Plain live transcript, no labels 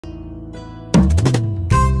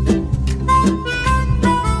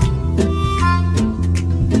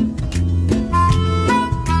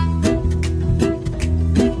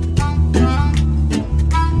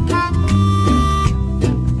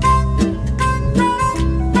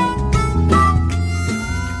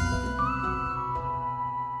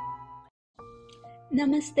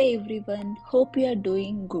Namaste everyone, hope you are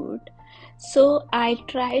doing good. So I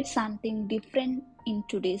tried something different in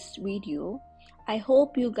today's video. I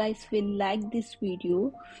hope you guys will like this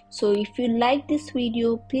video. So if you like this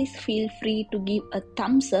video, please feel free to give a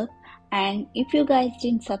thumbs up. And if you guys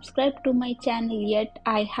didn't subscribe to my channel yet,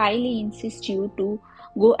 I highly insist you to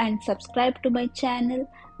go and subscribe to my channel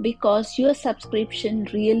because your subscription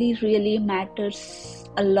really matters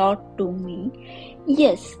a lot to me.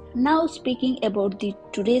 Yes, now speaking about the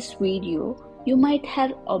today's video, you might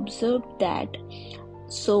have observed that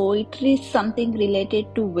it is something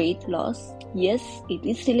related to weight loss. Yes, it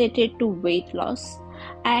is related to weight loss,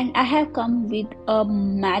 and I have come with a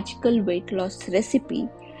magical weight loss recipe.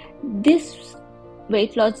 This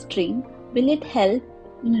weight loss drink, will it help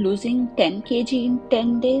in losing 10 kg in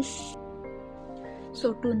 10 days?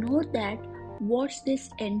 So to know that, watch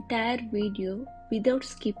this entire video without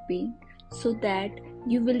skipping so that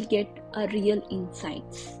you will get a real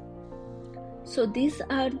insights. So these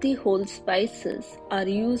are the whole spices are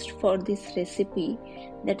used for this recipe,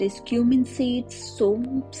 that is cumin seeds,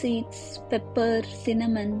 soap seeds, pepper,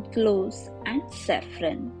 cinnamon, cloves and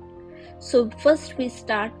saffron. So first we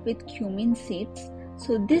start with cumin seeds.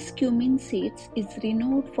 So this cumin seeds is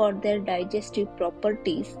renowned for their digestive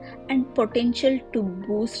properties and potential to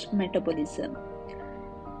boost metabolism.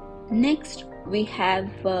 Next we have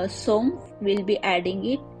soap, we'll be adding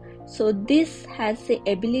it. So this has the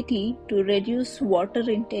ability to reduce water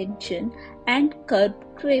retention and curb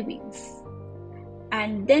cravings.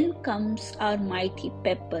 And then comes our mighty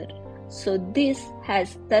pepper. So this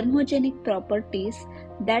has thermogenic properties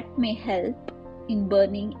that may help in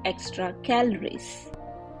burning extra calories.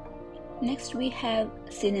 Next we have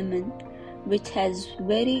cinnamon, which has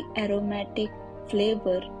very aromatic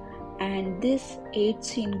flavor, and this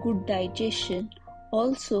aids in good digestion.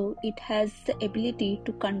 Also, it has the ability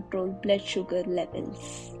to control blood sugar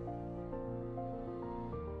levels.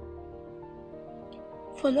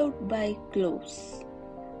 Followed by cloves.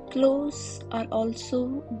 Cloves are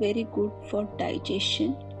also very good for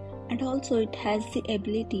digestion, and also it has the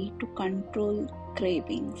ability to control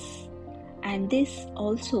cravings, and this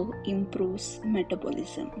also improves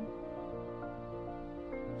metabolism.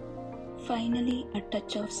 Finally, a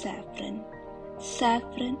touch of saffron.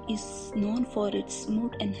 Saffron is known for its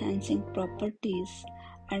mood enhancing properties,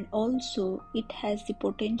 and also it has the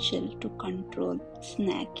potential to control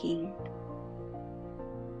snacking.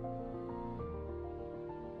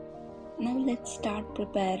 Now let's start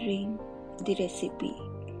preparing the recipe.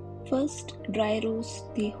 First, dry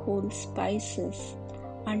roast the whole spices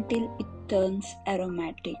until it turns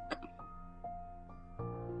aromatic.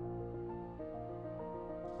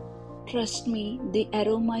 Trust me, the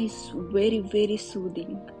aroma is very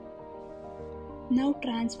soothing. Now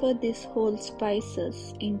transfer this whole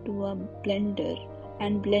spices into a blender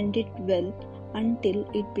and blend it well until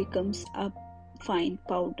it becomes a fine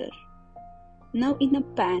powder. Now in a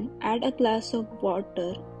pan, add a glass of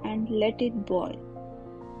water and let it boil.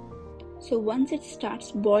 So once it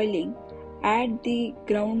starts boiling, add the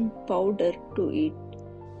ground powder to it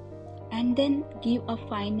and then give a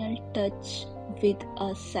final touch with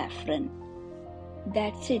a saffron.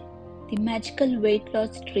 That's it. The magical weight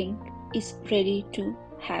loss drink is ready to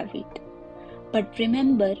have it. But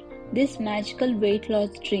remember, this magical weight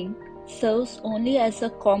loss drink serves only as a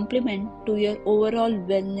complement to your overall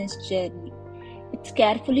wellness journey. Its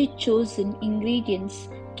carefully chosen ingredients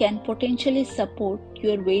can potentially support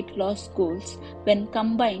your weight loss goals when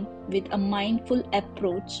combined with a mindful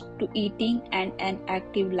approach to eating and an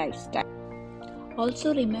active lifestyle.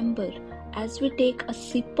 Also remember, as we take a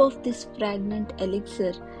sip of this fragrant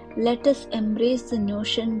elixir, let us embrace the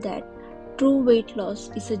notion that true weight loss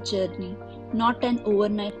is a journey, not an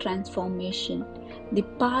overnight transformation. The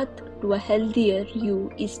path to a healthier you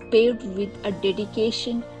is paved with a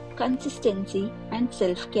dedication, consistency and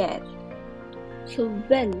self-care. So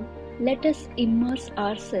let us immerse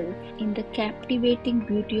ourselves in the captivating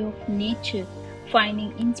beauty of nature,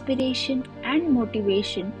 finding inspiration and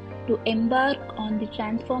motivation to embark on the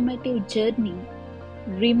transformative journey.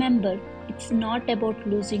 Remember, it's not about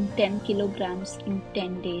losing 10 kilograms in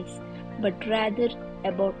 10 days, but rather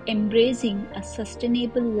about embracing a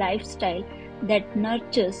sustainable lifestyle that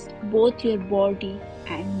nurtures both your body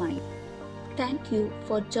and mind. Thank you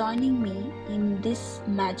for joining me in this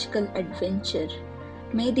magical adventure.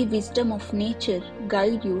 May the wisdom of nature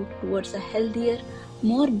guide you towards a healthier,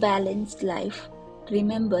 more balanced life.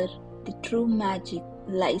 Remember, the true magic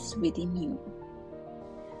lies within you.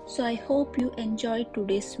 So I hope you enjoyed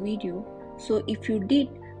today's video. So if you did,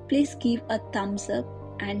 please give a thumbs up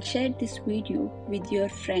and share this video with your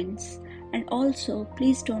friends. And also,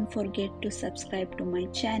 please don't forget to subscribe to my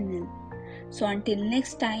channel. So until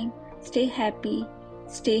next time, stay happy,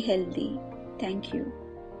 stay healthy. Thank you.